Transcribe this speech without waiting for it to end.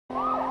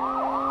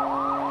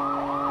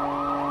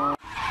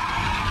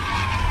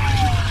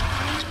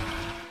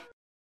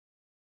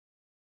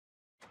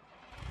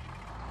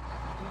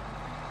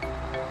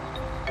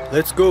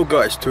Let's go,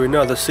 guys, to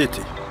another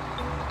city.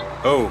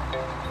 Oh.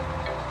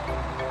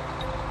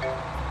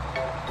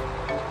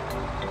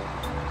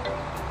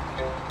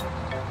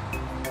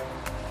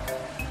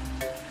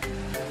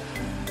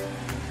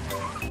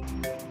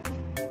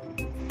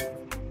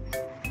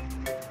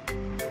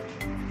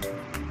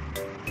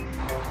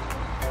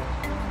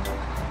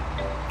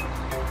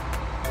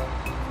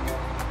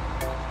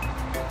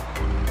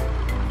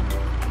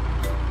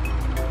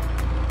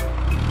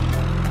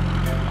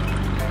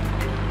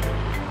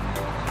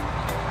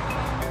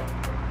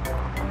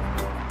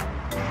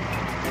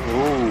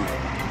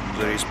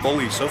 There is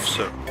police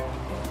officer.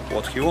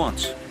 What he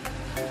wants?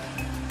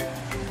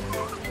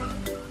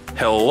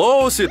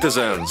 Hello,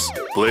 citizens!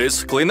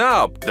 Please clean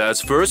up.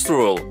 That's first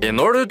rule in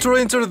order to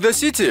enter the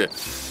city.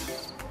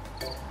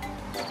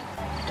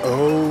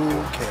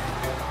 Okay.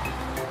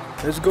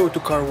 Let's go to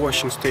car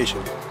washing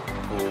station.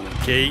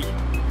 Okay.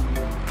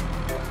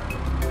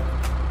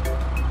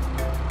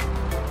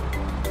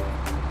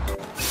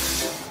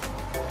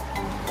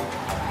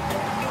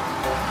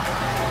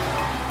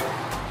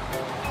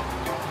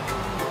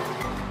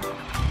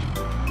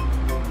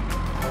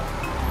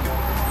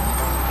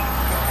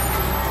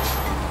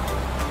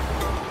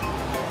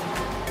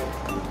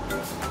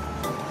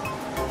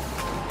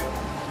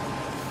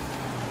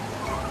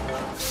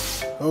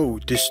 Oh,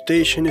 this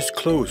station is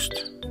closed.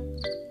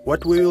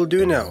 What we will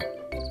do now?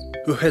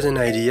 Who has an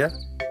idea?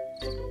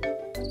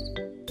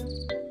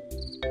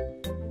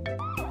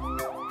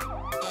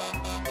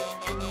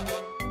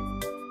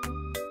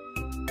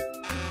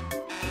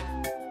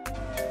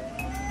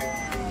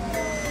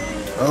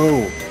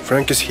 Oh,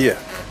 Frank is here.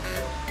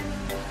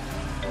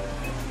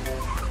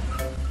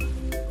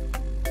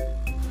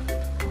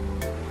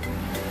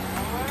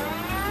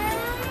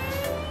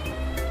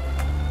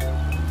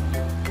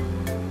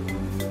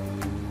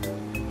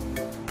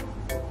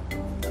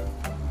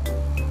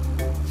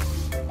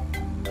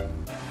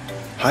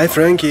 Hi,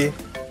 Frankie.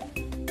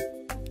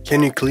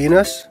 Can you clean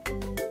us?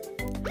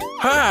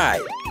 Hi!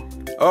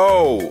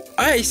 Oh,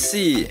 I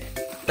see.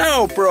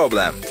 No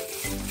problem.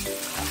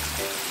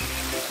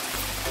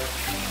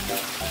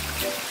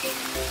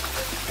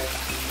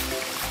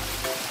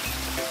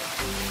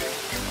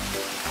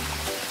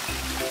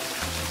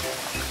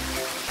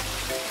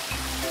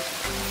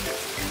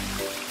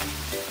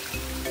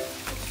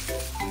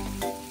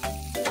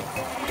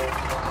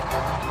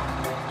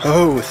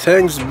 Oh,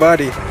 thanks,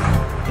 buddy.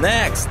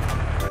 Next.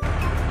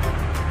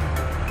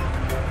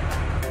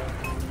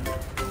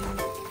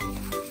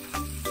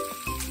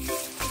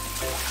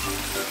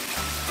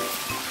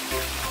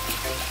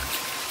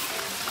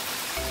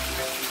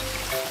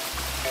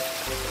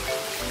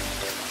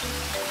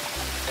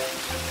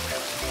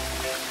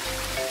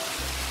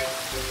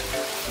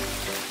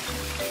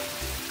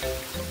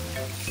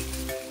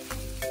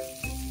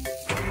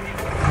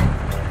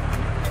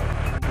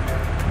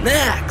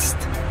 Next.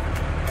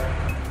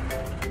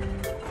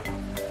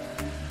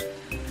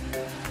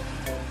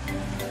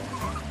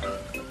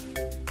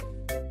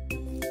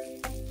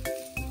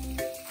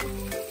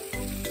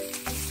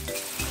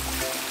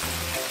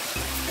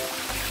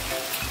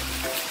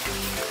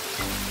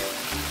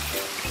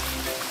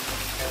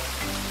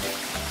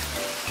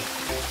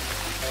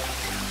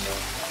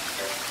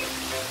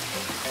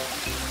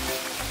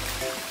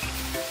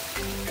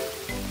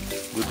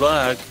 Good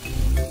luck.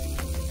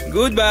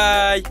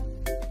 Goodbye.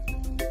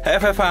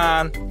 Have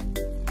fun.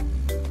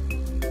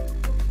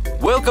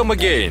 Welcome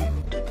again.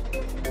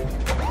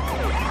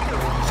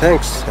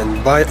 Thanks,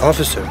 and bye,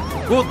 officer.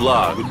 Good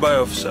luck. Goodbye,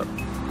 officer.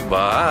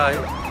 Bye.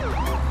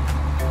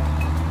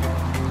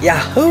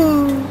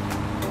 Yahoo!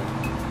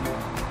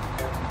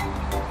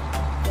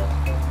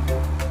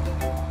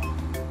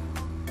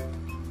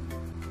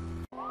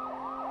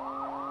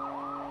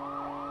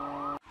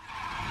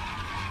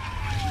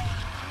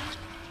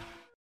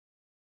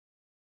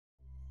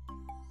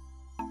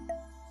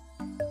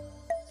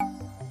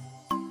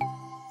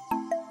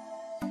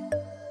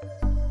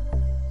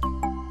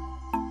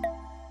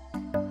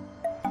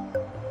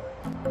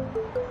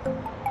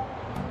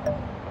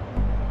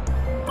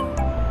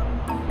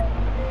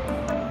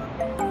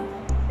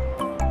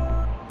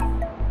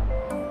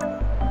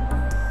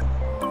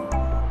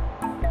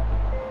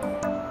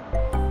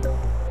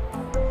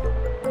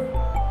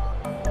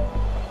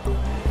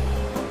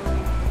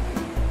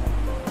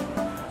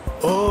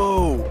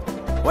 Oh,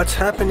 what's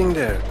happening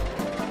there?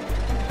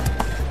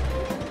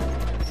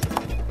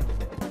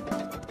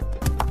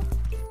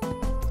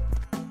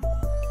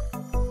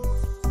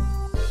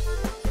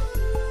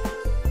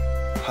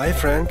 Hi,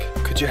 Frank.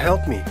 Could you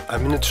help me?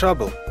 I'm in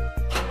trouble.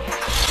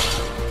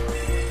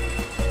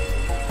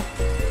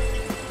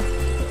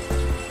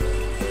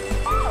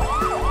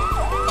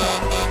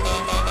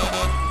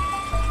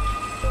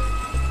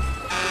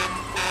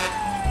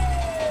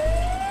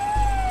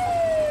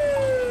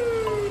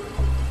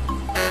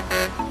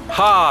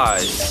 Hi.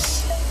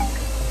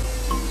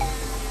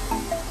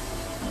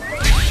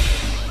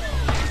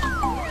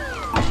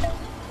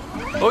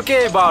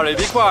 Okay, Barry,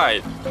 be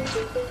quiet.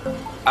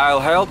 I'll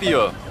help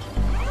you.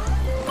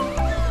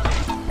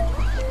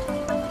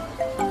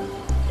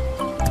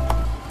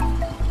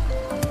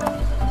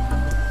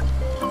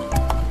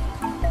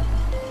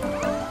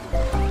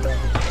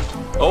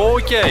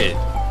 Okay,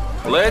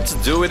 let's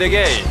do it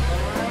again.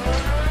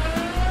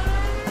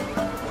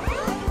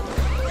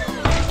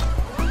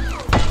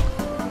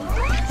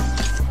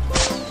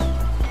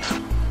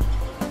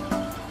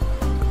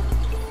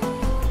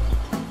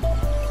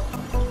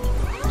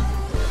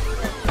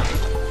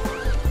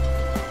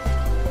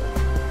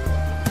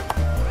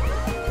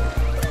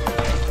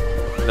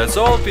 That's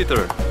all,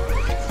 Peter.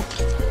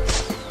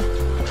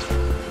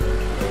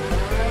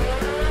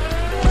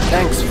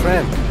 Thanks,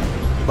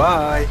 friend.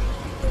 Bye.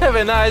 Have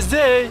a nice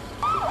day.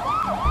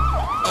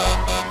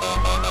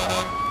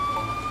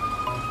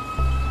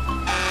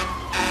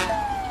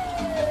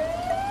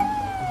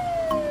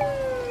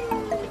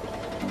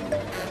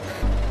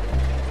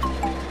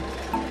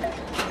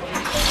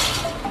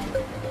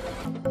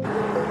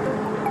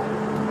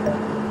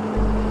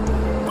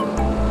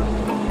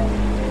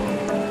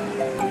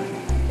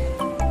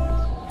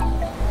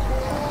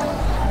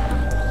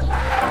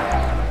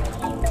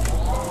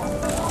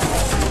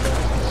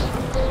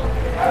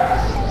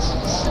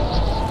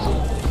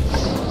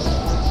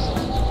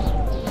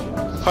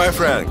 Hi,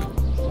 Frank.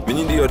 We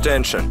need your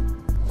attention.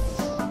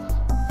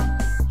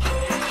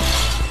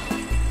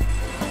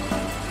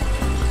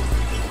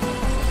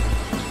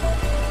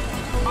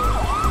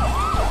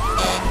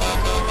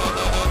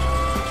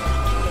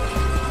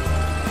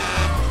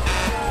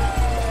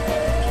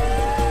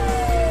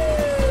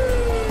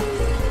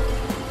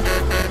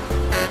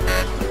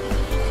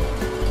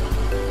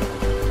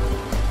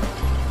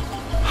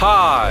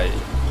 Hi.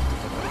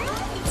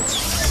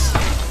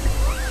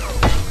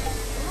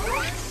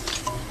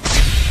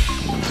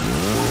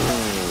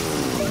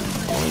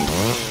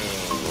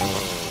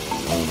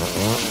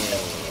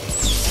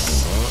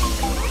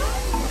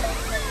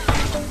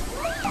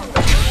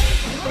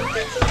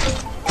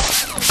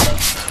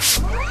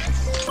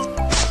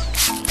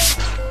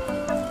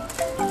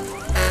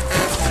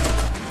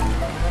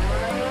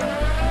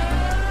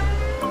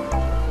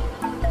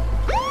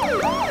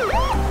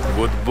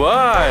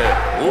 Goodbye,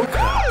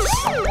 Lucas.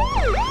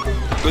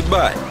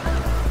 Goodbye.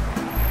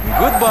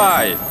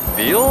 Goodbye,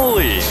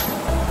 Billy.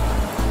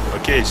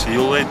 Okay, see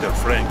you later,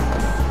 Frank.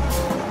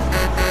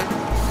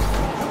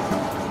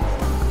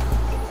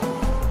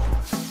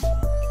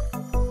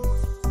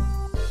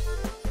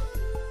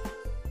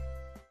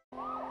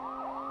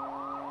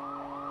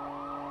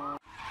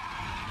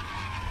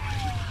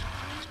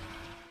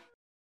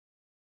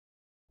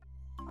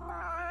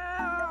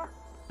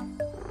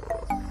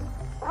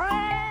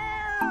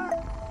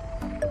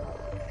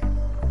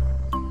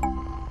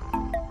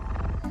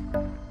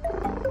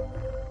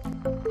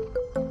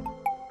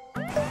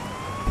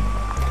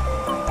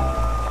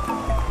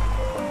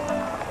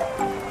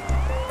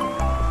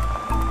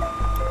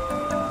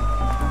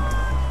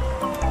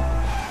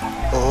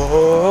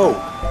 Oh,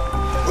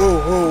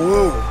 oh, oh,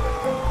 oh.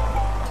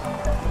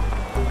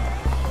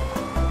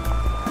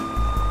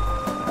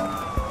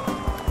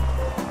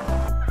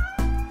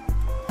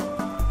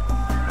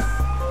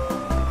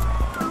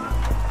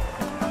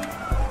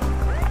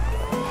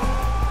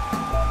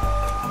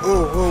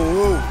 Oh, oh,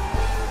 oh.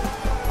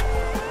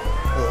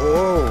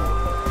 Oh.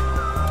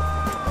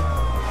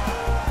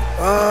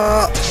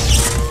 Ah.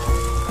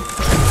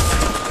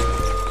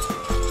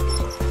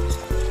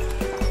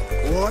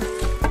 What?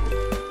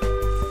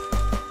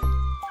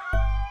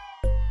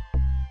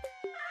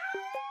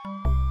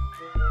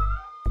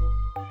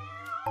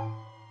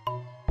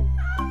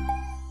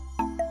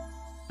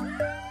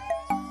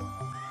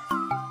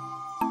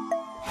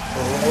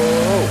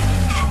 Oh.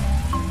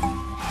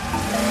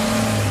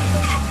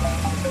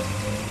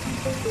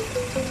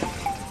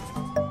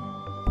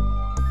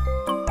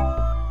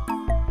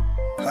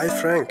 Hi,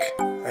 Frank.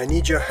 I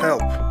need your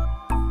help.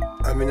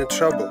 I'm in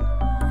trouble.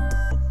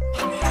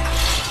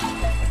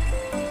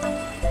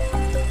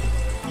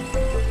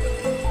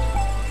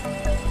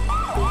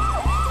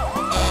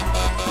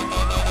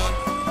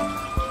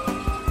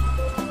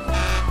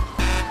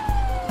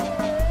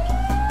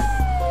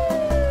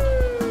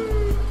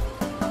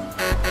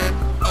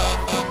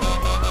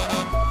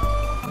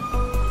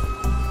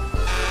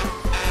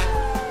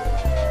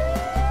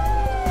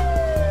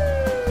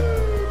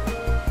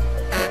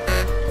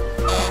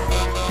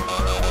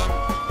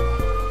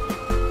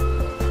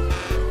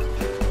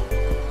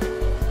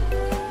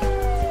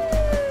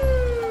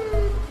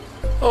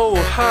 Oh,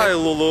 hi,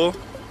 Lulu.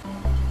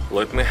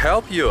 Let me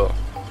help you.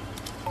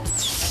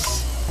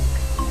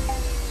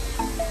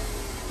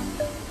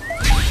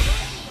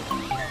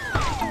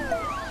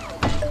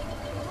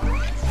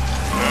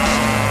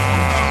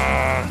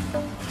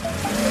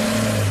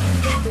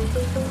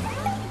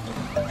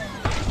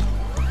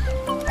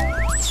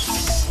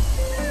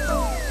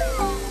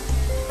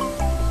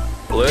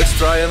 Let's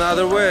try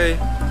another way.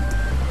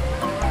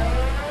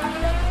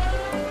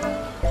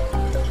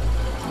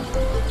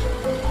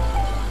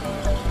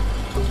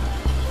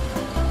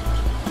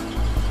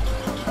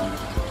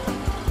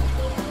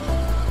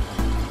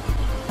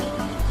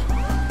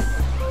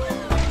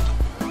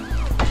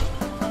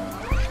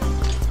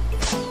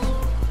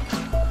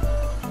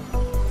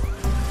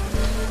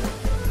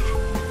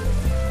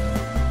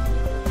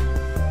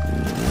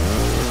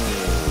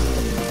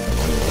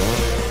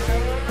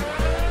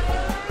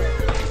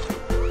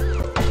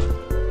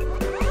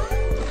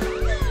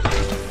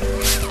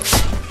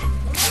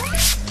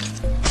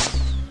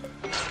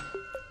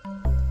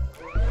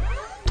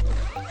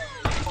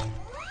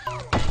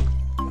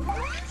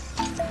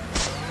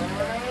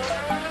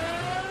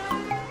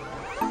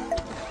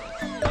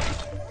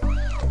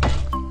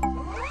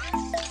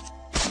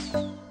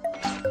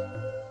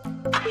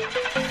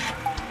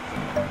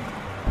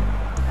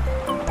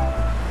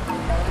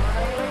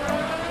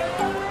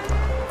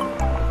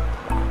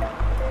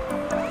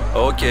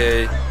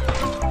 Okay.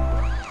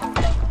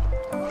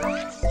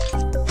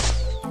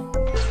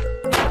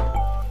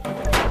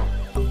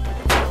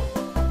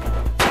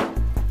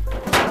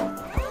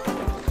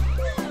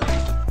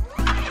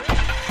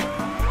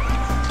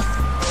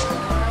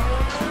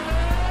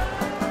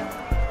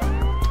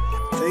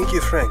 Thank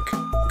you, Frank.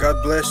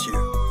 God bless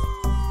you.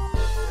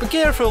 Be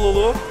careful,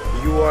 Lulu.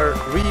 You are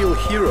real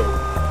hero.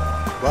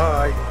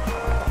 Bye.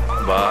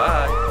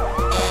 Bye.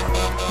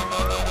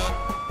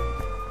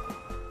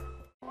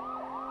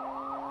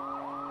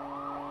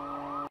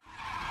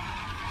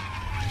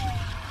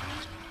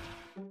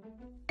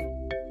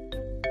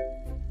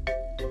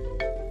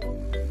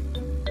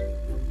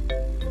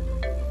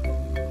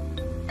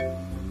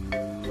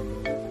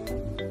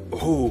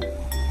 Oh.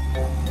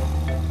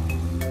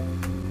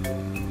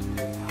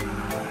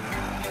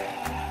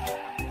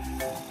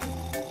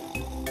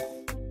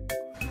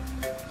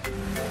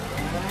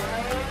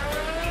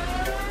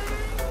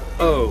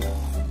 Oh,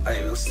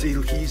 I will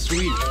steal his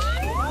wheel.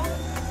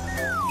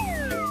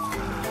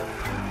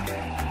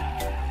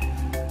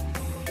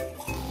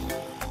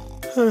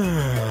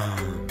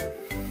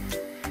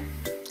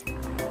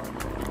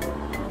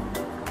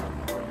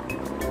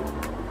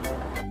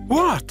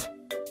 What?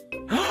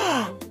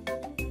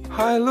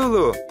 Hi,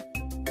 Lulu.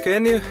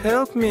 Can you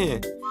help me?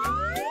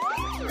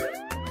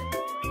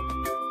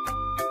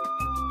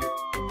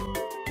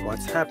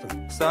 What's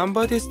happened?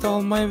 Somebody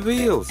stole my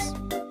wheels.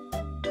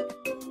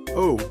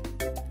 Oh,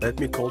 let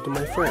me call to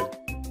my friend.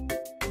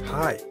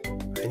 Hi,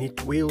 I need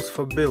wheels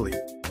for Billy.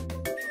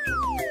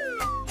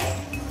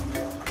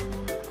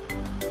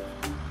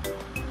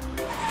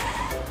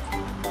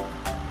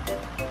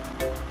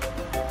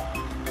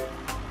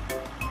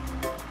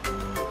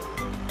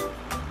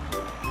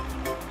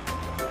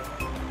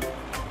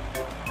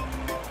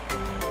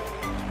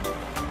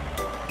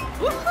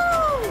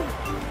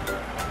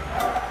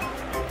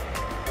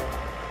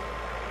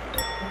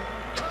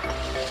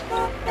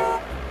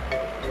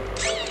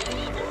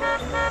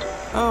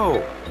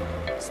 Oh,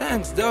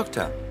 thanks,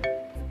 doctor.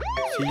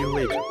 See you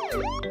later.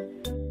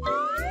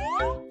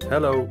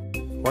 Hello,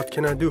 what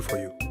can I do for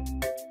you?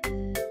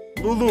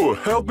 Lulu,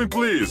 help me,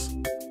 please.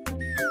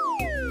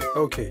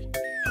 Okay,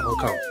 I'll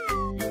come.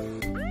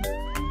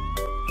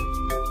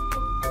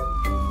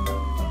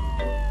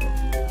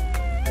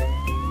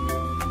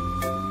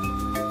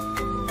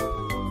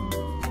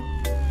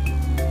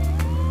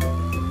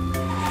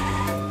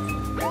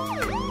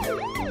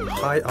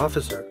 Hi,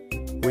 officer.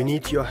 We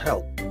need your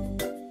help.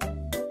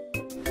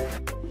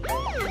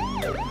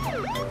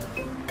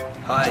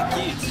 Hi,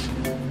 kids.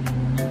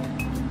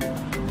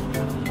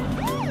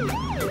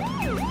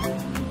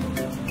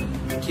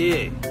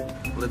 Okay,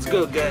 let's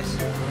go, guys.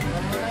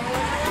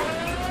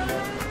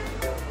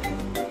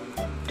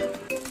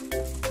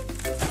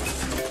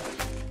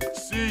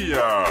 See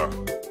ya.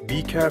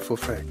 Be careful,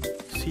 Frank.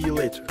 See you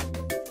later.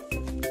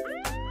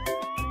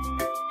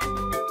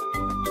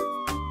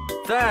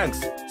 Thanks.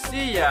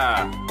 See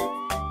ya.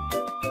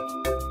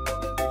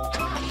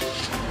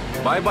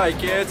 Bye-bye,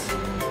 kids.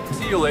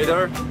 See you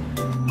later.